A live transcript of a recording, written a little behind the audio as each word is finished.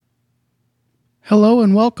Hello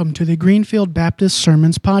and welcome to the Greenfield Baptist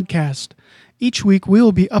Sermons Podcast. Each week we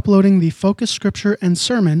will be uploading the focus scripture and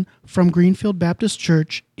sermon from Greenfield Baptist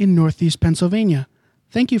Church in Northeast Pennsylvania.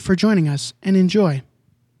 Thank you for joining us and enjoy.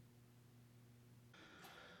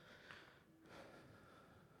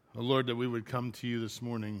 Oh Lord, that we would come to you this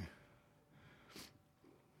morning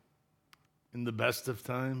in the best of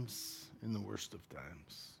times, in the worst of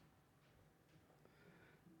times.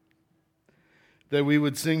 That we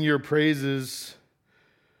would sing your praises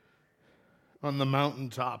on the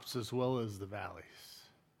mountaintops as well as the valleys.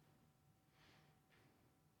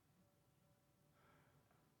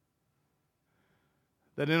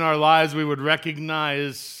 That in our lives we would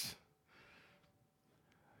recognize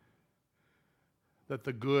that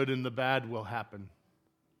the good and the bad will happen.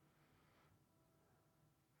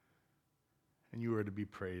 And you are to be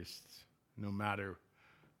praised no matter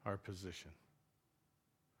our position.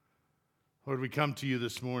 Lord, we come to you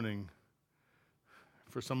this morning.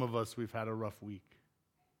 For some of us, we've had a rough week.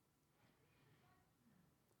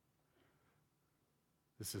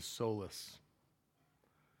 This is solace.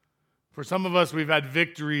 For some of us, we've had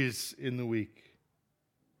victories in the week.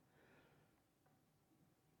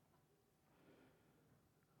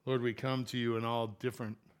 Lord, we come to you in all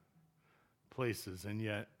different places, and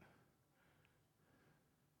yet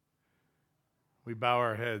we bow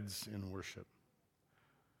our heads in worship.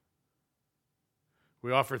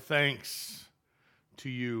 We offer thanks to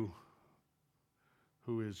you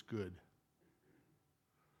who is good.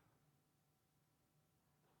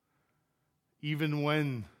 Even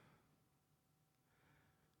when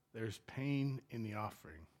there's pain in the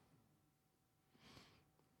offering.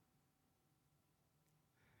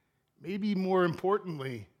 Maybe more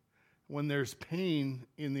importantly, when there's pain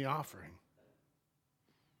in the offering.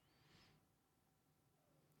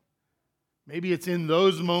 Maybe it's in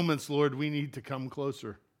those moments, Lord, we need to come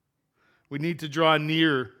closer. We need to draw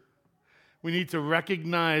near. We need to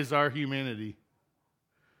recognize our humanity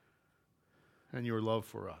and your love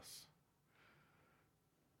for us.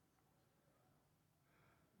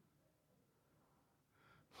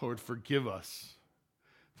 Lord, forgive us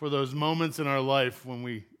for those moments in our life when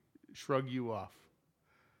we shrug you off.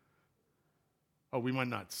 Oh, we might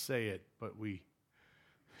not say it, but we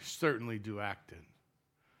certainly do act it.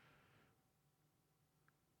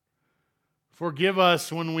 Forgive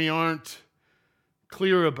us when we aren't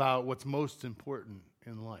clear about what's most important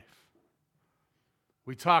in life.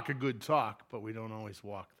 We talk a good talk, but we don't always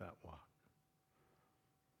walk that walk.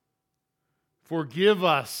 Forgive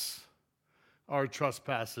us our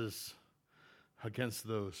trespasses against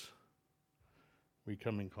those we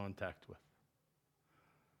come in contact with.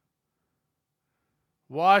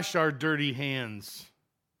 Wash our dirty hands.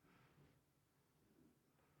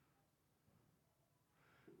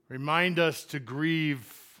 Remind us to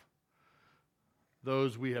grieve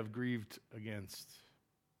those we have grieved against.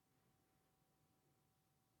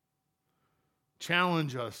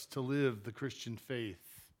 Challenge us to live the Christian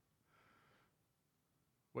faith,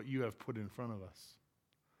 what you have put in front of us.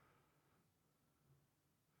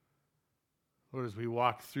 Lord, as we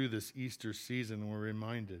walk through this Easter season, we're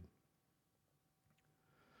reminded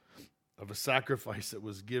of a sacrifice that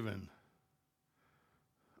was given,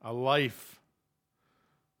 a life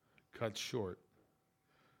cut short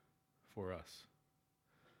for us.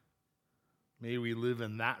 May we live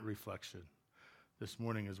in that reflection this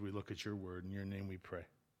morning as we look at your word. In your name we pray.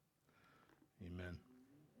 Amen.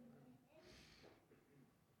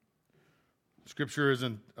 Scripture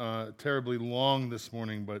isn't terribly long this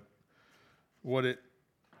morning, but what it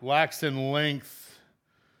lacks in length,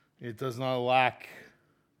 it does not lack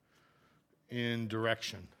in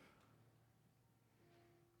direction.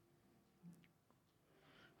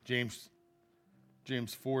 James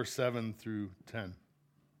 4:7 through 10.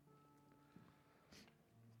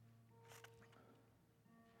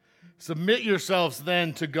 Submit yourselves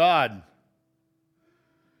then to God.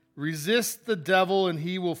 Resist the devil and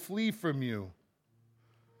he will flee from you.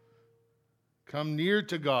 Come near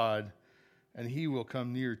to God and he will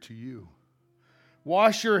come near to you.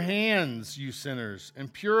 Wash your hands, you sinners,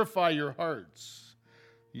 and purify your hearts,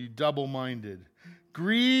 you double-minded.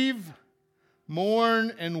 Grieve,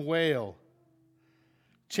 mourn, and wail.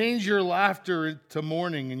 Change your laughter to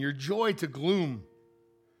mourning and your joy to gloom.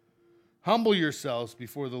 Humble yourselves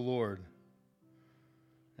before the Lord,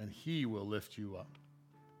 and he will lift you up.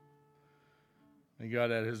 May God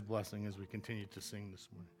add his blessing as we continue to sing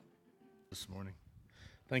this morning.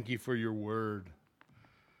 Thank you for your word.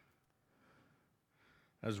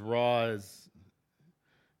 As raw as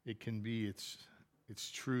it can be, its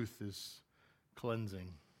truth is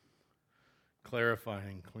cleansing,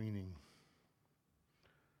 clarifying, cleaning.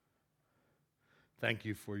 Thank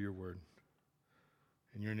you for your word.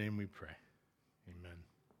 In your name we pray. Amen.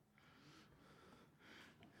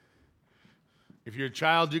 If you're a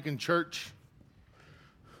child, you can church.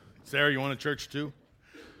 Sarah, you want to church too?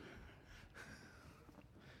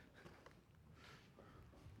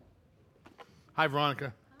 Hi, Veronica.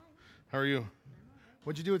 Hi. How are you?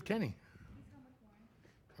 What'd you do with Kenny?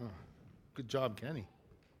 Oh, good job, Kenny.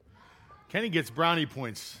 Kenny gets brownie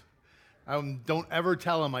points. Don't ever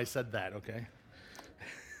tell him I said that, okay?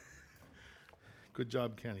 Good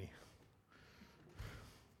job, Kenny.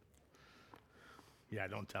 Yeah,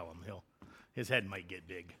 don't tell him. His head might get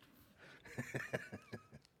big.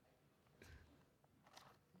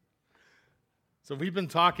 So we've been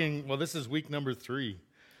talking, well, this is week number 3,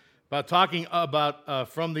 about talking about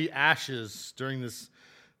from the ashes during this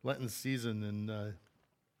Lenten season. And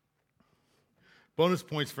bonus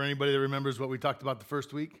points for anybody that remembers what we talked about the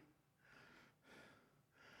first week.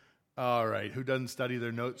 All right, who doesn't study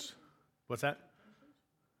their notes? What's that?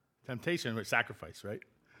 Temptation, but sacrifice, right?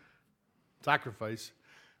 Sacrifice.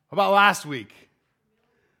 How about last week?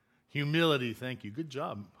 Humility, thank you. Good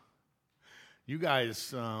job. You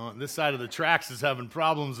guys on this side of the tracks is having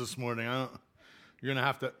problems this morning. You're going to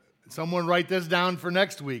have to, someone write this down for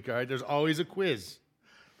next week, all right? There's always a quiz.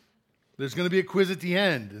 There's going to be a quiz at the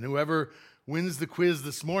end, and whoever wins the quiz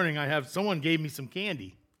this morning, someone gave me some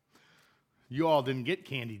candy. You all didn't get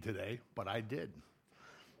candy today, but I did.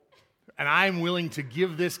 And I'm willing to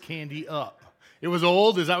give this candy up. It was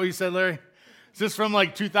old, is that what you said, Larry? Is this from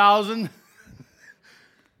like 2000?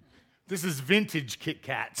 This is vintage Kit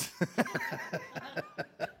Kats.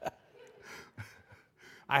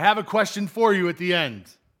 I have a question for you at the end,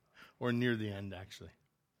 or near the end, actually.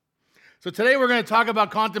 So today we're going to talk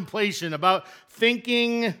about contemplation, about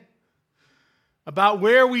thinking about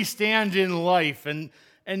where we stand in life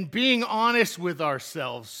and being honest with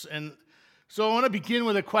ourselves. And so I want to begin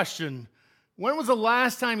with a question. When was the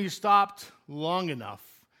last time you stopped long enough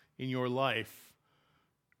in your life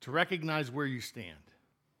to recognize where you stand?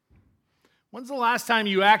 When's the last time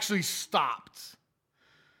you actually stopped?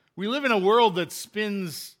 We live in a world that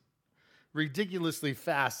spins ridiculously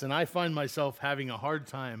fast, and I find myself having a hard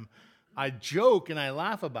time. I joke and I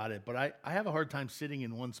laugh about it, but I have a hard time sitting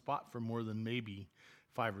in one spot for more than maybe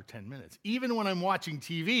 5 or 10 minutes. Even when I'm watching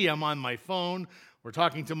TV, I'm on my phone, or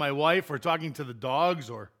talking to my wife, or talking to the dogs,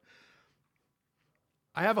 or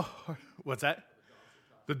what's that?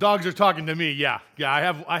 The dogs are talking to me, yeah.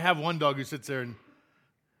 I have one dog who sits there and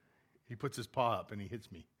he puts his paw up and he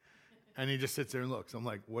hits me. And he just sits there and looks. I'm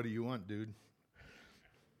like, what do you want, dude?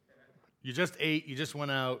 You just ate, you just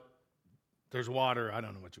went out, there's water, I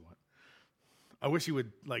don't know what you want. I wish he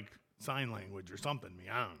would, sign language or something me,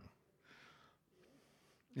 I don't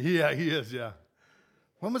know. Yeah, he is, yeah.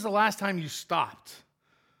 When was the last time you stopped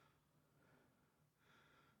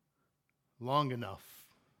long enough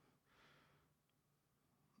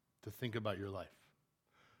to think about your life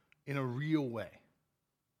in a real way?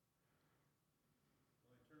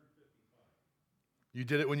 You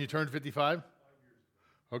did it when you turned 55? 5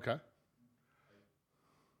 years ago. Okay.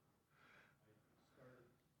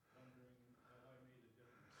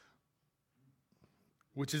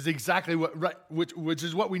 Which is exactly which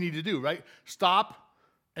is what we need to do, right? Stop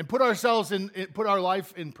and put our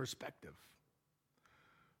life in perspective.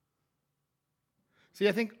 See,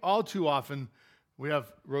 I think all too often we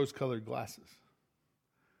have rose-colored glasses,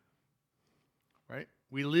 right?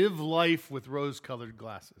 We live life with rose-colored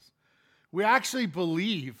glasses. We actually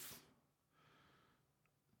believe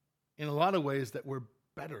in a lot of ways that we're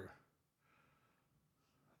better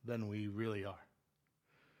than we really are.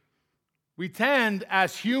 We tend,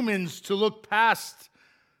 as humans, to look past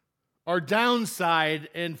our downside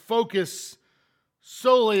and focus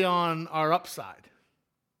solely on our upside.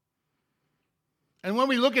 And when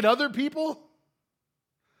we look at other people,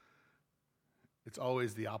 it's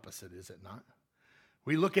always the opposite, is it not?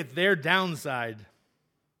 We look at their downside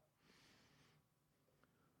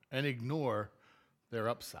and ignore their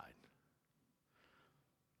upside.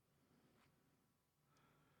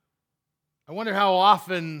 I wonder how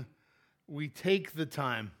often we take the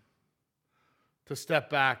time to step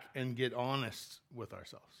back and get honest with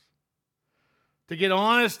ourselves, to get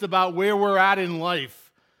honest about where we're at in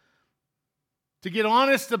life, to get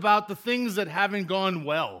honest about the things that haven't gone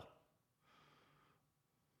well,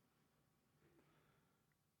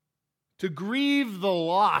 to grieve the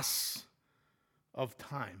loss of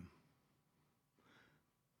time.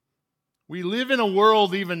 We live in a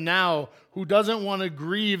world even now who doesn't want to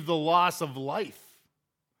grieve the loss of life.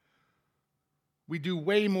 We do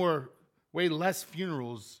way less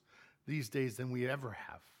funerals these days than we ever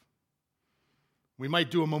have. We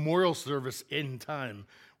might do a memorial service in time.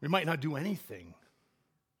 We might not do anything.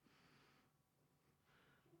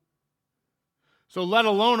 So let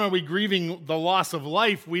alone are we grieving the loss of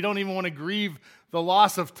life, we don't even want to grieve the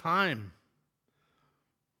loss of time.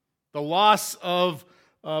 The loss of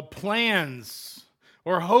plans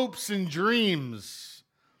or hopes and dreams.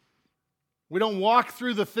 We don't walk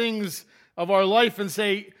through the things of our life and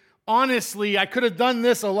say, honestly, I could have done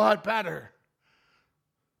this a lot better.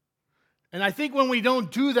 And I think when we don't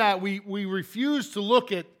do that, we refuse to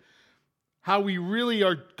look at how we really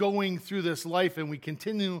are going through this life, and we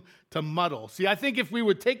continue to muddle. See, I think if we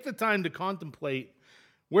would take the time to contemplate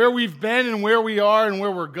where we've been and where we are and where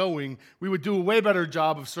we're going, we would do a way better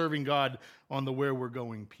job of serving God on the where we're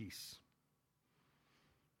going piece.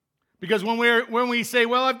 Because when we say,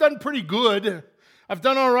 well, I've done pretty good, I've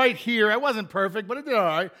done all right here, I wasn't perfect, but I did all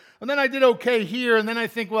right, and then I did okay here, and then I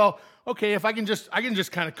think, well, okay, if I can just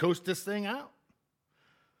kind of coast this thing out.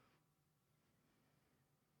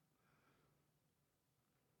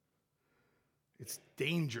 It's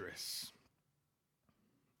dangerous.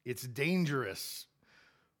 It's dangerous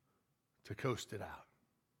to coast it out.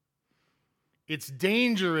 It's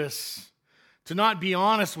dangerous to not be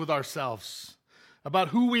honest with ourselves about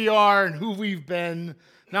who we are and who we've been.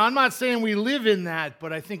 Now, I'm not saying we live in that,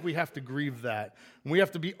 but I think we have to grieve that. And we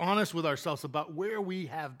have to be honest with ourselves about where we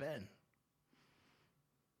have been.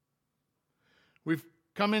 We've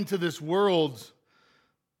come into this world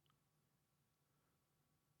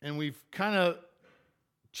and we've kind of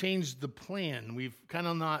changed the plan. We've kind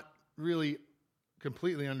of not really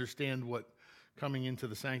completely understand what coming into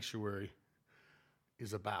the sanctuary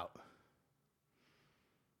is about.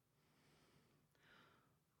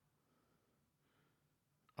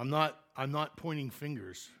 I'm not pointing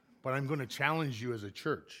fingers, but I'm going to challenge you as a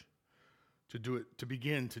church to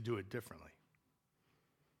begin to do it differently.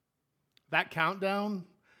 That countdown,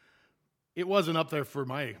 it wasn't up there for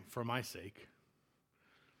my sake.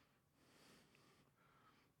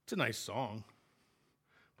 It's a nice song,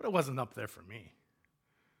 but it wasn't up there for me.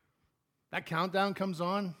 That countdown comes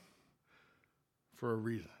on for a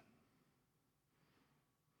reason.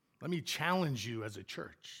 Let me challenge you as a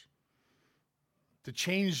church to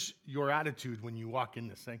change your attitude when you walk in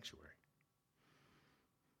the sanctuary.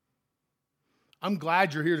 I'm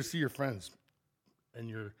glad you're here to see your friends and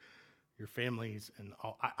your families, and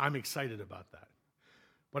all. I'm excited about that.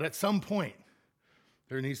 But at some point,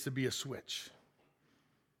 there needs to be a switch.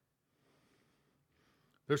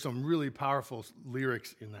 There's some really powerful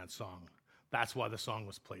lyrics in that song. That's why the song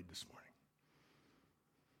was played this morning.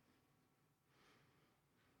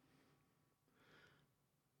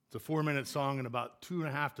 It's a 4-minute song, and about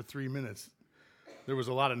 2.5 to 3 minutes, there was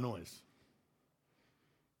a lot of noise.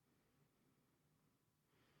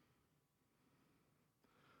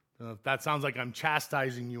 If that sounds like I'm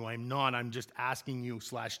chastising you, I'm not. I'm just asking you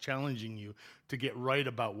 / challenging you to get right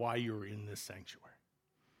about why you're in this sanctuary.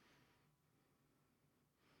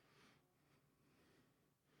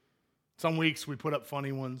 Some weeks we put up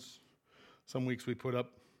funny ones. Some weeks we put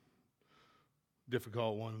up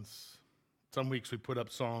difficult ones. Some weeks we put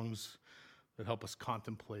up songs that help us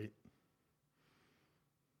contemplate.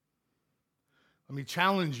 Let me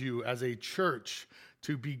challenge you as a church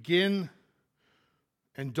to begin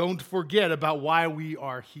and don't forget about why we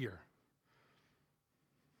are here.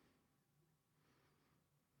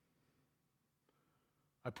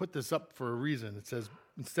 I put this up for a reason. It says,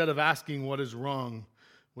 instead of asking what is wrong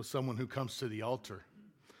with someone who comes to the altar,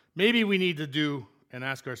 maybe we need to do and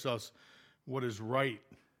ask ourselves what is right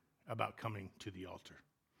about coming to the altar.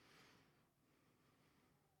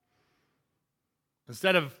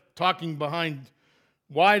 Instead of talking behind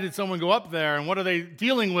why did someone go up there and what are they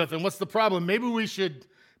dealing with and what's the problem, maybe we should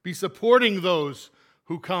be supporting those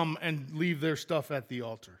who come and leave their stuff at the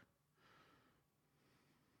altar.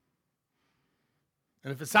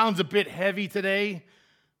 And if it sounds a bit heavy today,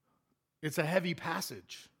 it's a heavy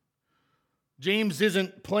passage. James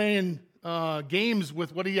isn't playing games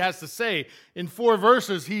with what he has to say. In 4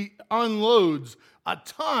 verses, he unloads a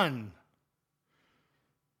ton.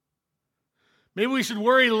 Maybe we should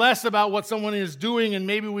worry less about what someone is doing, and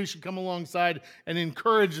maybe we should come alongside and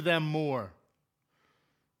encourage them more.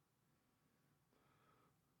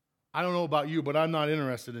 I don't know about you, but I'm not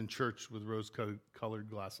interested in church with rose-colored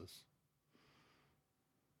glasses.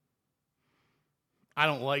 I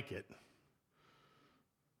don't like it.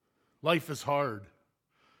 Life is hard.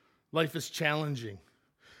 Life is challenging.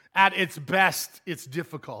 At its best, it's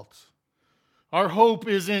difficult. Our hope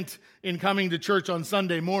isn't in coming to church on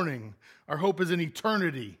Sunday morning. Our hope is in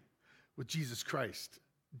eternity with Jesus Christ.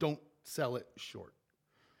 Don't sell it short.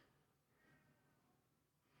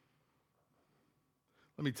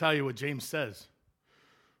 Let me tell you what James says.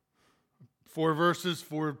 4 verses,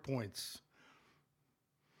 4 points.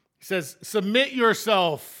 He says, submit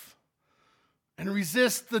yourself and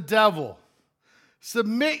resist the devil.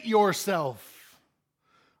 Submit yourself.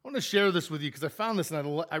 I want to share this with you because I found this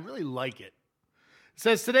and I really like it. It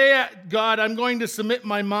says, today, God, I'm going to submit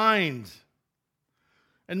my mind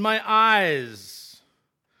and my eyes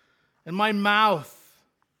and my mouth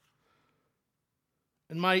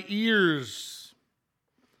and my ears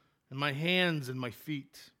and my hands and my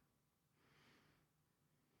feet.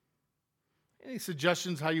 Any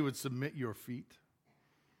suggestions how you would submit your feet?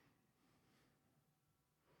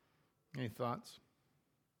 Any thoughts?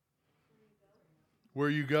 Where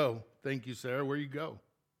you go. Thank you, Sarah. Where you go.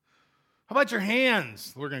 How about your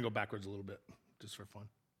hands? We're going to go backwards a little bit, just for fun.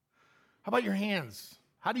 How about your hands?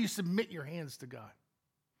 How do you submit your hands to God?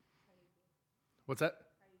 What's that?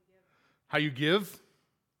 How you give.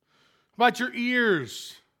 How about your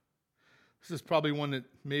ears? This is probably one that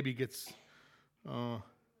maybe gets...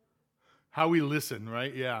 how we listen,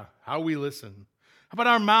 right? Yeah, how we listen. How about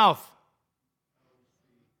our mouth?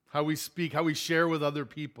 How we speak, how we share with other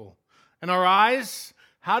people. And our eyes?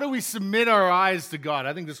 How do we submit our eyes to God?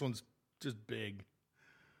 I think this one's just big.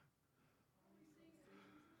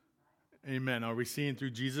 Amen. Are we seeing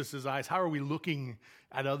through Jesus' eyes? How are we looking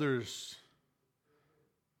at others?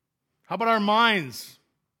 How about our minds?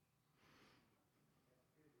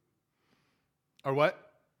 Our what?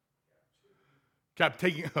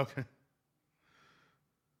 Taking. Okay.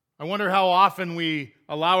 I wonder how often we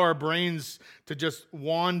allow our brains to just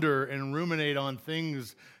wander and ruminate on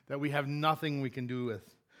things that we have nothing we can do with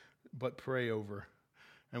but pray over.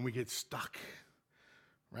 And we get stuck.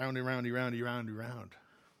 Roundy, roundy, roundy, roundy, round.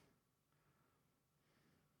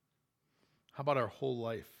 How about our whole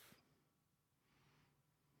life?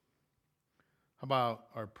 How about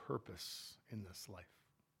our purpose in this life?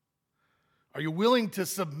 Are you willing to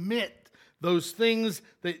submit those things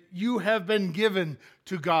that you have been given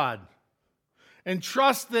to God and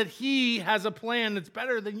trust that He has a plan that's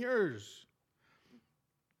better than yours?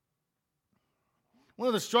 One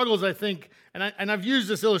of the struggles, I think, and I've used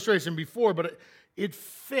this illustration before, but it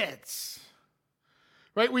fits,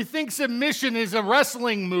 right? We think submission is a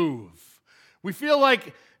wrestling move. We feel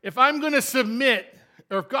like if I'm going to submit,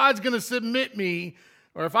 or if God's going to submit me,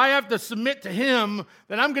 or if I have to submit to Him,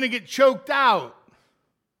 then I'm going to get choked out.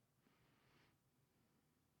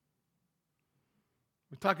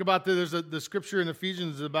 We talk about there's the scripture in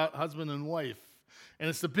Ephesians about husband and wife. And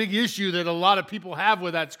it's the big issue that a lot of people have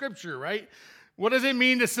with that scripture, right? What does it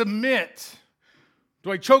mean to submit?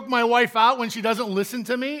 Do I choke my wife out when she doesn't listen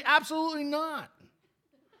to me? Absolutely not.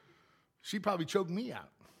 She probably choked me out.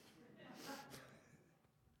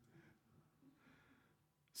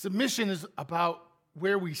 Submission is about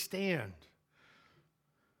where we stand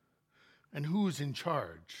and who's in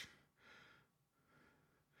charge.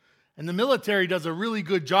 And the military does a really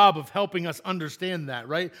good job of helping us understand that,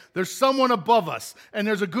 right? There's someone above us, and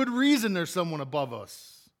there's a good reason there's someone above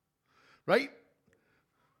us, right?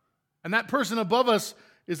 And that person above us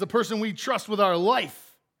is the person we trust with our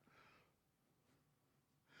life.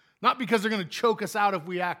 Not because they're going to choke us out if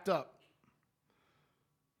we act up.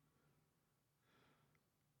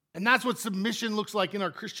 And that's what submission looks like in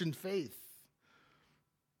our Christian faith.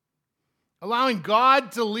 Allowing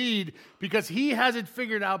God to lead because He has it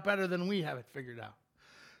figured out better than we have it figured out.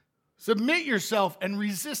 Submit yourself and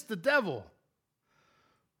resist the devil.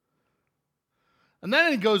 And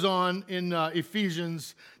then it goes on in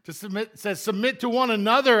Ephesians to submit, says, submit to one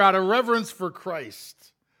another out of reverence for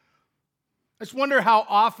Christ. I just wonder how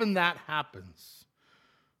often that happens.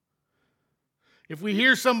 If we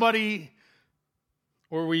hear somebody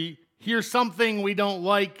or we hear something we don't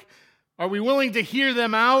like, are we willing to hear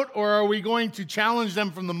them out, or are we going to challenge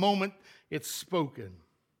them from the moment it's spoken?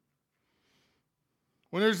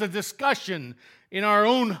 When there's a discussion in our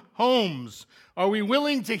own homes, are we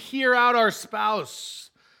willing to hear out our spouse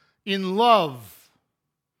in love?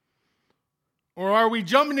 Or are we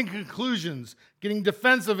jumping to conclusions, getting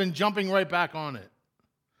defensive and jumping right back on it?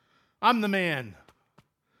 I'm the man.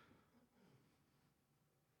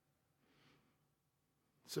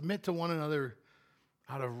 Submit to one another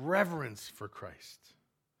out of reverence for Christ.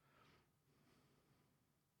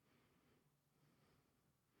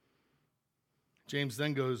 James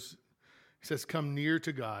then goes, he says, come near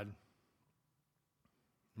to God.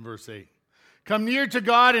 In verse 8. Come near to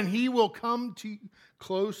God and He will come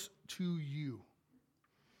close to you.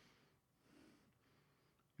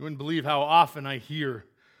 You wouldn't believe how often I hear,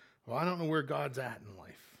 well, I don't know where God's at in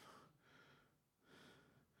life.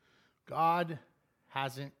 God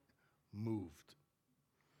hasn't moved.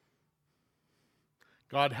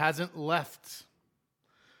 God hasn't left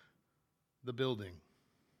the building.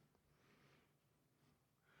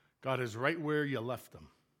 God is right where you left them.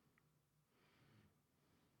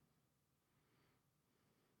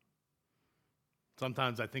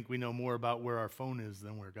 Sometimes I think we know more about where our phone is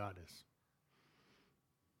than where God is.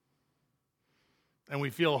 And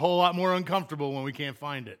we feel a whole lot more uncomfortable when we can't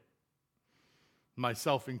find it.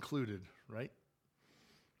 Myself included, right?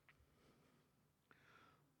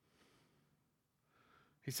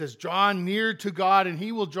 He says, draw near to God and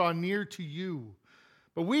he will draw near to you.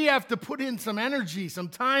 But we have to put in some energy, some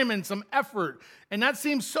time, and some effort. And that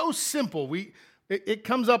seems so simple. It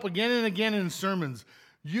comes up again and again in sermons.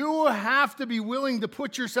 You have to be willing to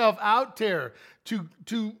put yourself out there, to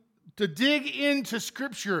dig into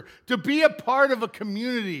Scripture, to be a part of a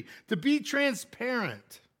community, to be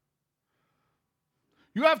transparent.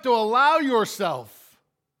 You have to allow yourself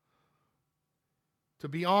to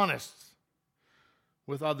be honest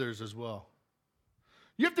with others as well.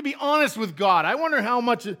 You have to be honest with God. I wonder how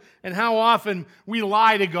much and how often we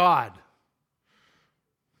lie to God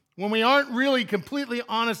when we aren't really completely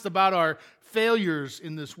honest about our failures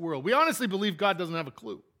in this world. We honestly believe God doesn't have a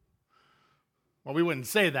clue. Well, we wouldn't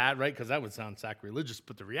say that, right? Because that would sound sacrilegious.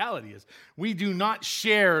 But the reality is, we do not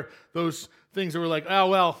share those things that we're like, oh,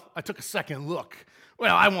 well, I took a second look.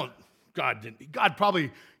 Well, I won't. God didn't. God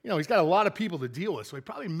probably, he's got a lot of people to deal with, so he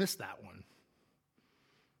probably missed that one.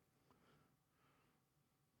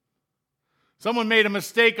 Someone made a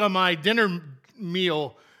mistake on my dinner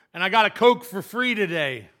meal, and I got a Coke for free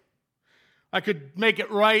today. I could make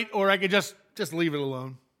it right, or I could just leave it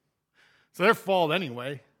alone. It's their fault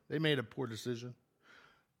anyway. They made a poor decision.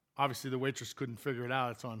 Obviously, the waitress couldn't figure it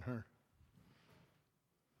out. It's on her.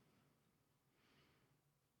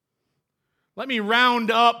 Let me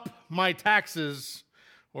round up my taxes,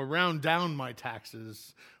 or round down my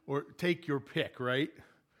taxes, or take your pick, right?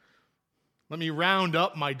 Let me round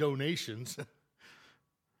up my donations.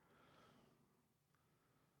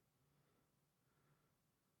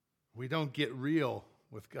 We don't get real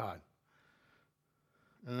with God.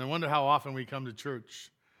 And I wonder how often we come to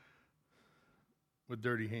church with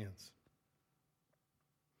dirty hands.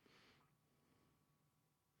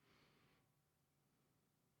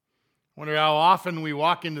 I wonder how often we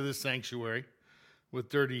walk into this sanctuary with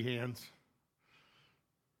dirty hands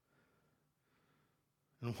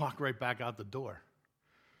and walk right back out the door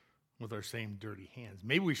with our same dirty hands.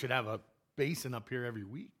 Maybe we should have a basin up here every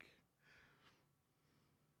week.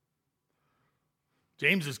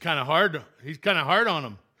 James is kind of hard. He's kind of hard on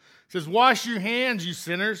them. He says, wash your hands, you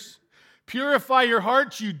sinners. Purify your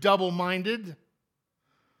hearts, you double-minded.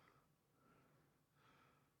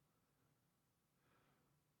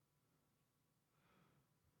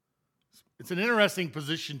 It's an interesting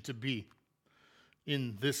position to be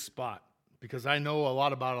in this spot because I know a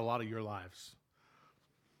lot about a lot of your lives.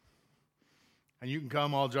 And you can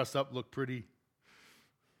come all dressed up, look pretty,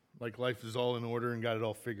 like life is all in order and got it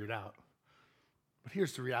all figured out. But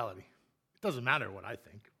here's the reality. It doesn't matter what I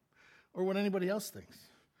think or what anybody else thinks.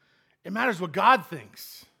 It matters what God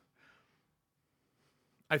thinks.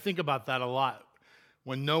 I think about that a lot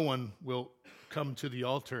when no one will come to the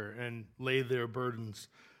altar and lay their burdens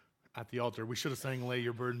at the altar. We should have sang Lay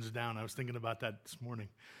Your Burdens Down. I was thinking about that this morning.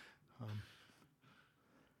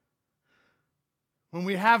 When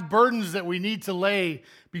we have burdens that we need to lay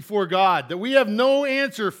before God, that we have no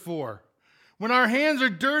answer for, when our hands are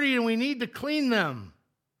dirty and we need to clean them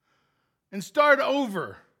and start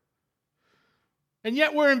over, and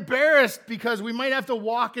yet we're embarrassed because we might have to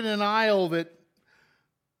walk in an aisle that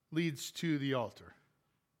leads to the altar.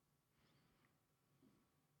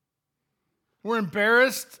 We're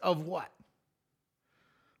embarrassed of what?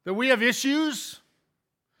 That we have issues?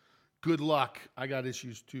 Good luck. I got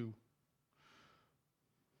issues too.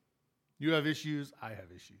 You have issues, I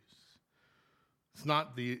have issues. It's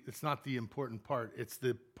not the important part. It's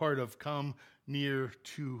the part of come near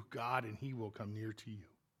to God and he will come near to you.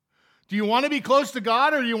 Do you want to be close to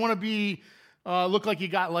God or do you want to be look like you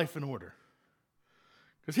got life in order?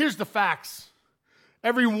 Because here's the facts.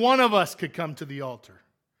 Every one of us could come to the altar.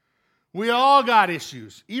 We all got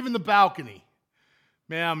issues, even the balcony.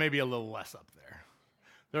 Yeah, maybe a little less up there.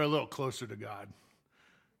 They're a little closer to God.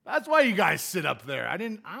 That's why you guys sit up there. If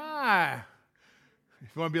you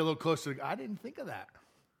want to be a little closer to God, I didn't think of that.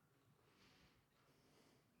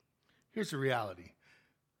 Here's the reality.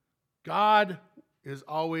 God is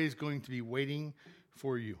always going to be waiting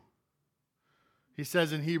for you. He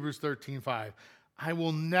says in Hebrews 13:5, I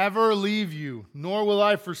will never leave you, nor will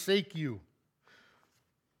I forsake you.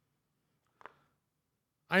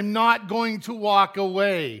 I'm not going to walk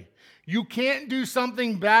away. You can't do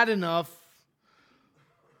something bad enough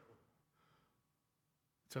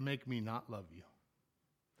to make me not love you.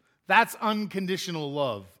 That's unconditional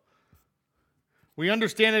love. We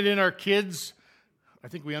understand it in our kids. I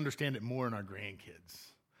think we understand it more in our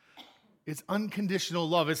grandkids. It's unconditional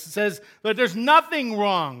love. It says that there's nothing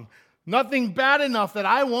wrong, nothing bad enough that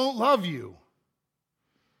I won't love you.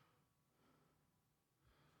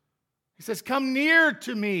 He says, come near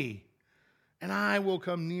to me, and I will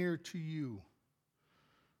come near to you.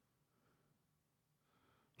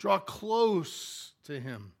 Draw close to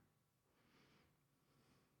him.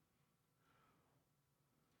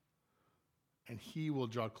 And he will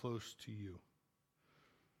draw close to you.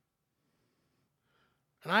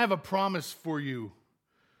 And I have a promise for you.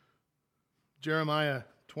 Jeremiah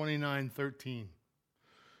 29:13.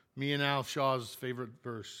 Me and Al Shaw's favorite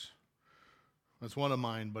verse. That's one of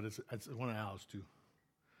mine, but it's one of Al's too.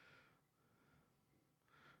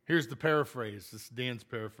 Here's the paraphrase. This is Dan's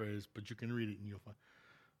paraphrase, but you can read it and you'll find.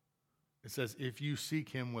 It says, if you seek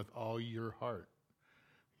him with all your heart,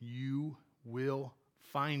 you will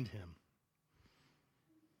find him.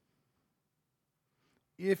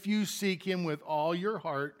 If you seek him with all your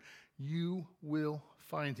heart, you will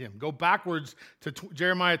find him. Go backwards to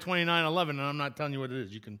Jeremiah 29:11, and I'm not telling you what it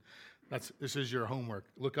is. This is your homework.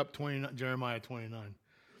 Look up Jeremiah 29.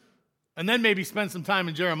 And then maybe spend some time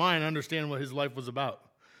in Jeremiah and understand what his life was about.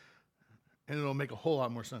 And it'll make a whole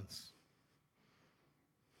lot more sense.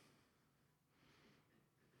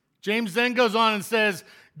 James then goes on and says,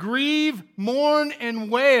 grieve, mourn,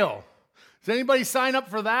 and wail. Does anybody sign up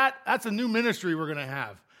for that? That's a new ministry we're going to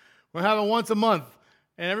have. We're having once a month,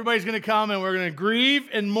 and everybody's going to come, and we're going to grieve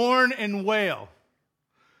and mourn and wail.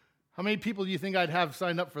 How many people do you think I'd have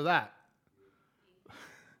signed up for that?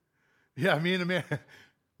 Yeah, me and Amanda.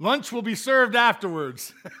 Lunch will be served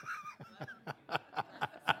afterwards.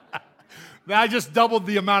 I just doubled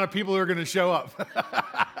the amount of people who are going to show up.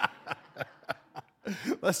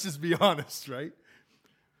 Let's just be honest, right?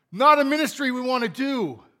 Not a ministry we want to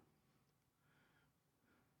do.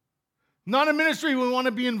 Not a ministry we want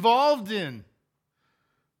to be involved in.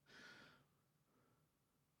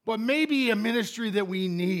 But maybe a ministry that we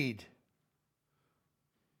need.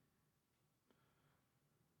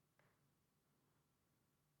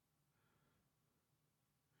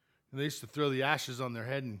 And they used to throw the ashes on their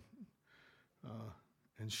head and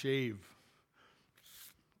shave.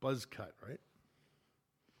 Buzz cut, right?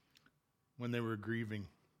 When they were grieving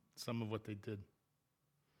some of what they did.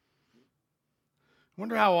 I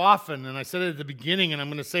wonder how often, and I said it at the beginning and I'm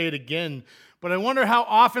going to say it again, but I wonder how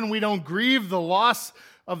often we don't grieve the loss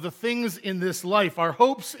of the things in this life, our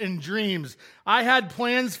hopes and dreams. I had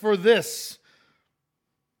plans for this.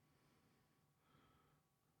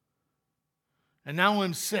 And now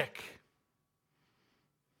I'm sick.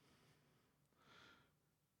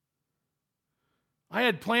 I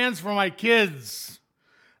had plans for my kids,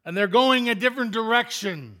 and they're going a different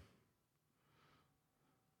direction.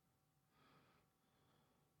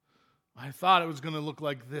 I thought it was going to look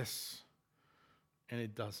like this, and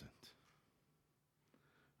it doesn't.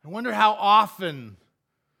 I wonder how often,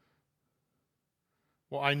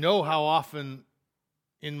 well, I know how often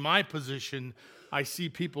in my position I see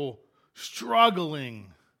people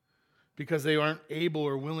struggling because they aren't able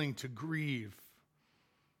or willing to grieve.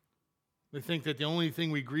 They think that the only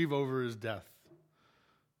thing we grieve over is death.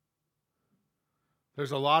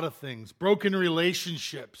 There's a lot of things. Broken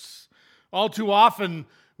relationships. All too often,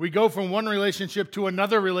 we go from one relationship to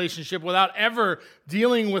another relationship without ever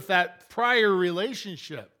dealing with that prior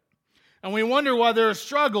relationship. And we wonder why there are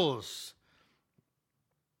struggles.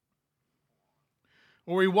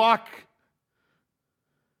 Or we walk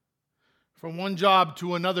from one job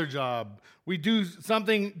to another job. We do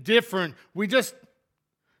something different. We just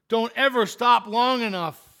don't ever stop long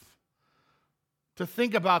enough to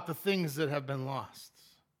think about the things that have been lost.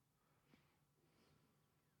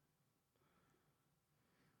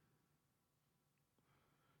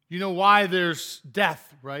 You know why there's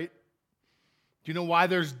death, right? Do you know why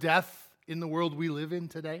there's death in the world we live in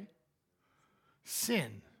today?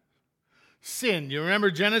 Sin. Sin. You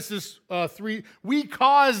remember Genesis 3? We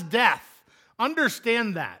cause death.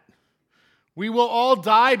 Understand that. We will all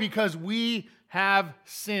die because we have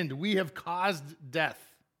sinned. We have caused death.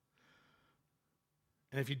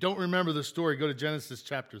 And if you don't remember the story, go to Genesis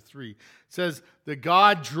chapter 3. It says that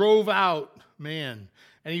God drove out man,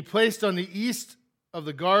 and he placed on the east of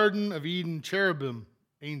the Garden of Eden cherubim,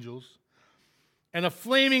 angels, and a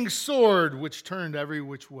flaming sword which turned every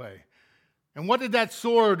which way. And what did that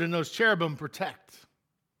sword and those cherubim protect?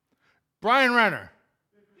 Brian Renner.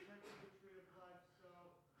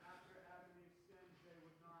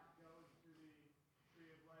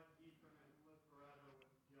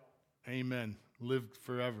 Amen. Lived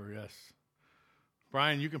forever, yes.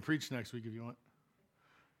 Brian, you can preach next week if you want.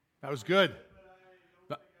 That was good.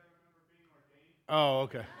 Oh,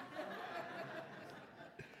 okay.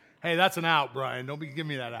 Hey, that's an out, Brian. Don't give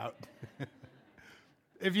me that out.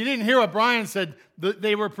 If you didn't hear what Brian said,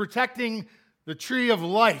 they were protecting the tree of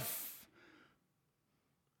life.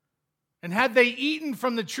 And had they eaten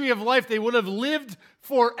from the tree of life, they would have lived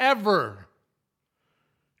forever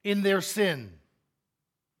in their sin.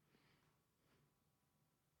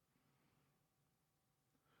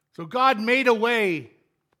 So God made a way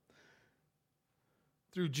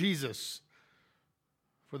through Jesus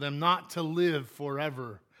for them not to live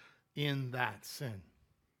forever in that sin.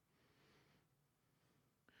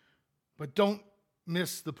 But don't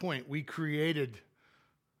miss the point.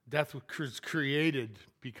 Death was created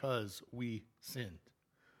because we sinned.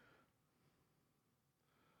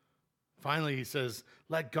 Finally, he says,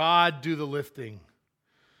 let God do the lifting.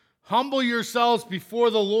 Humble yourselves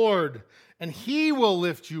before the Lord, and he will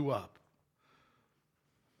lift you up.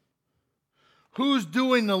 Who's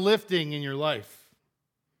doing the lifting in your life?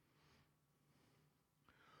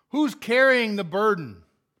 Who's carrying the burden?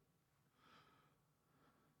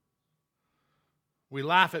 We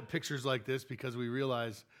laugh at pictures like this because we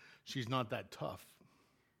realize she's not that tough,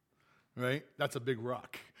 right? That's a big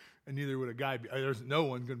rock, and neither would a guy be. There's no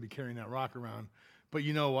one going to be carrying that rock around. But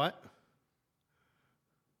you know what?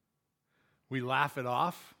 We laugh it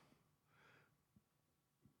off,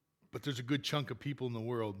 but there's a good chunk of people in the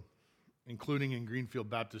world, including in Greenfield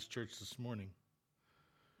Baptist Church this morning,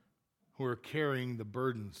 who are carrying the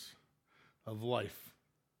burdens of life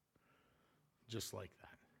just like that.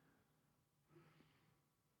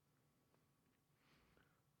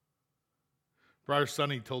 Briar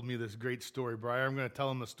Sonny told me this great story. Briar, I'm going to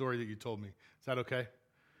tell him the story that you told me. Is that okay?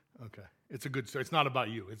 Okay. It's a good story. It's not about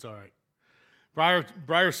you. It's all right.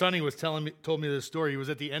 Briar Sonny told me this story. He was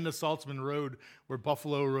at the end of Saltzman Road, where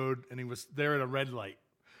Buffalo Road, and he was there at a red light.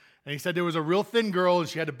 And he said there was a real thin girl, and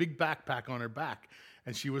she had a big backpack on her back,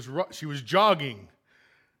 and she was jogging.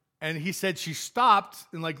 And he said she stopped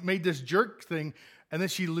and made this jerk thing, and then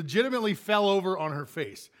she legitimately fell over on her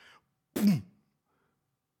face.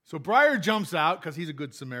 So Briar jumps out, because he's a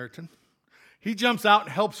good Samaritan. He jumps out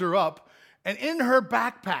and helps her up. And in her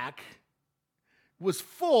backpack was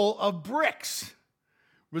full of bricks.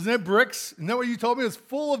 Wasn't it bricks? Isn't that what you told me? It was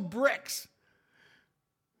full of bricks.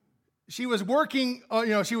 She was working,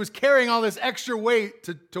 she was carrying all this extra weight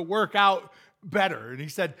to work out better. And he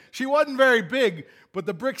said she wasn't very big, but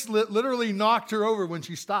the bricks literally knocked her over. When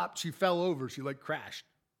she stopped, she fell over. She crashed.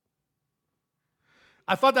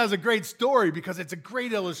 I thought that was a great story because it's a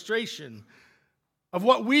great illustration of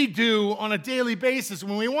what we do on a daily basis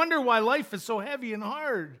when we wonder why life is so heavy and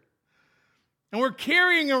hard. And we're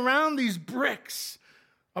carrying around these bricks,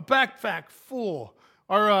 a backpack full.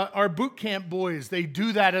 Our boot camp boys, they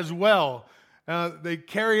do that as well. They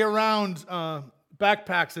carry around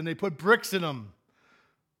backpacks and they put bricks in them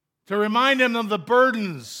to remind them of the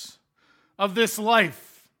burdens of this life.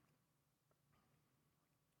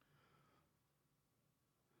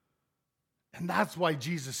 And that's why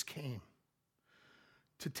Jesus came,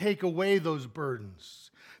 to take away those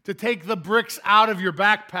burdens, to take the bricks out of your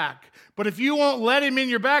backpack. But if you won't let him in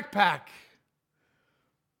your backpack,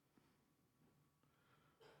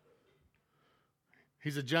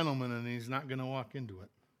 he's a gentleman and he's not going to walk into it.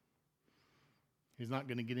 He's not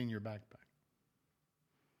going to get in your backpack.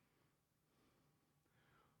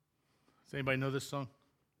 Does anybody know this song?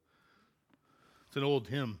 It's an old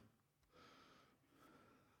hymn.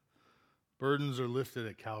 Burdens are lifted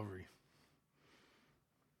at Calvary.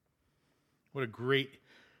 What a great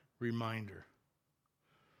reminder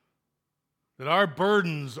that our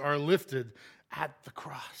burdens are lifted at the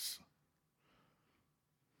cross.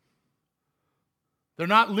 They're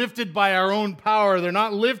not lifted by our own power. They're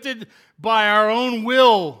not lifted by our own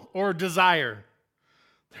will or desire.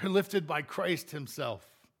 They're lifted by Christ himself.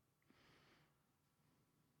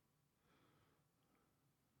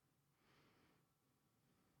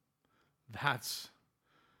 That's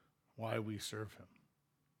why we serve him.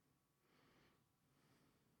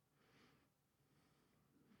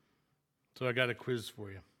 So I got a quiz for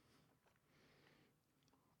you.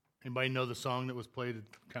 Anybody know the song that was played at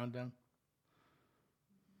the countdown?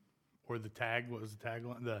 Or the tag? What was the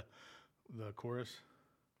tagline? The chorus?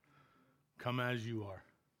 Come as you are.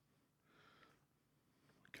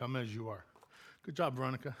 Come as you are. Good job,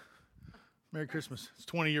 Veronica. Merry Christmas. It's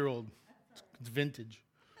 20-year-old. It's vintage.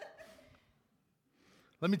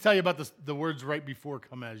 Let me tell you about the words right before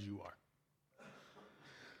come as you are.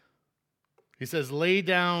 He says, lay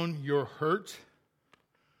down your hurt,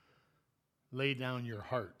 lay down your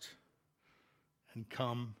heart, and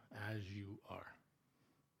come as you are.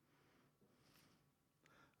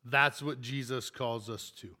 That's what Jesus calls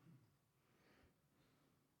us to.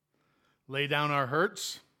 Lay down our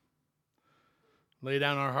hurts, lay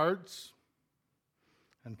down our hearts,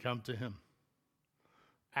 and come to him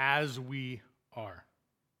as we are.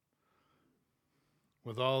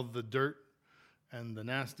 With all the dirt and the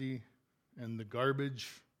nasty and the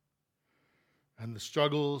garbage and the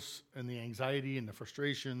struggles and the anxiety and the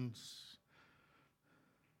frustrations.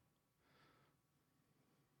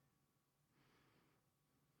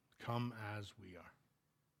 Come as we are.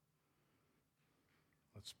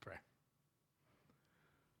 Let's pray.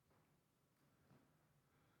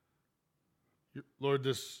 Lord,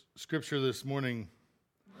 this scripture this morning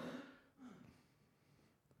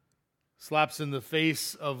slaps in the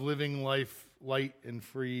face of living life light and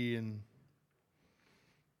free, and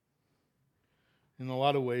in a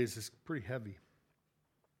lot of ways it's pretty heavy.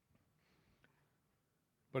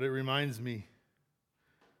 But it reminds me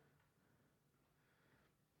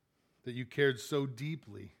that you cared so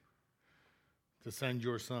deeply to send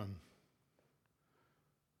your Son.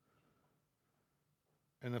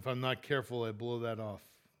 And if I'm not careful, I blow that off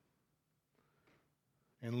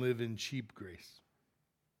and live in cheap grace.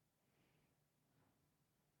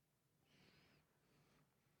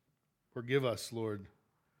 Forgive us, Lord,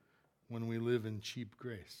 when we live in cheap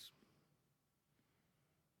grace.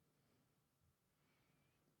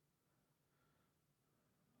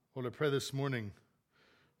 Lord, I pray this morning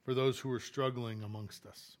for those who are struggling amongst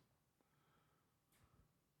us.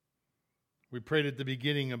 We prayed at the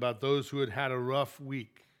beginning about those who had had a rough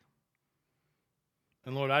week.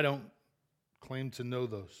 And Lord, I don't claim to know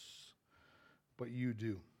those, but you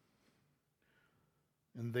do.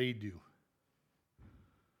 And they do.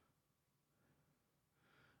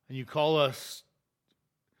 And you call us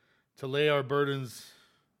to lay our burdens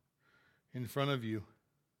in front of you,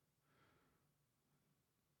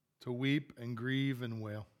 to weep and grieve and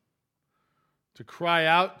wail, to cry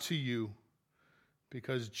out to you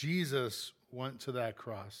because Jesus went to that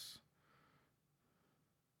cross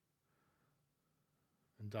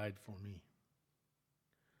and died for me.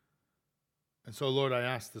 And so, Lord, I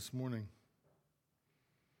ask this morning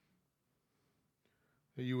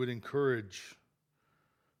that you would encourage,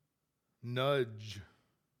 nudge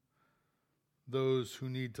those who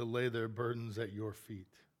need to lay their burdens at your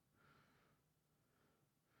feet,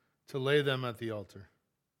 to lay them at the altar.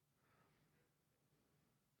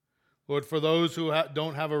 Lord, for those who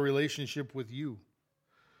don't have a relationship with you,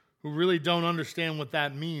 who really don't understand what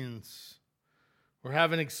that means, or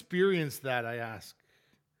haven't experienced that, I ask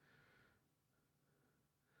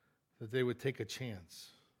that they would take a chance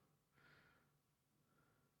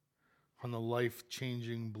on the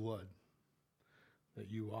life-changing blood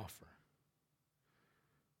that you offer.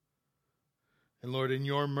 And Lord, in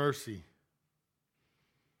your mercy,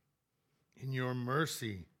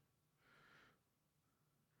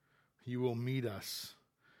 you will meet us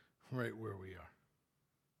right where we are.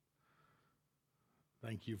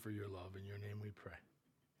 Thank you for your love. In your name we pray.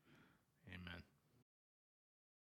 Amen.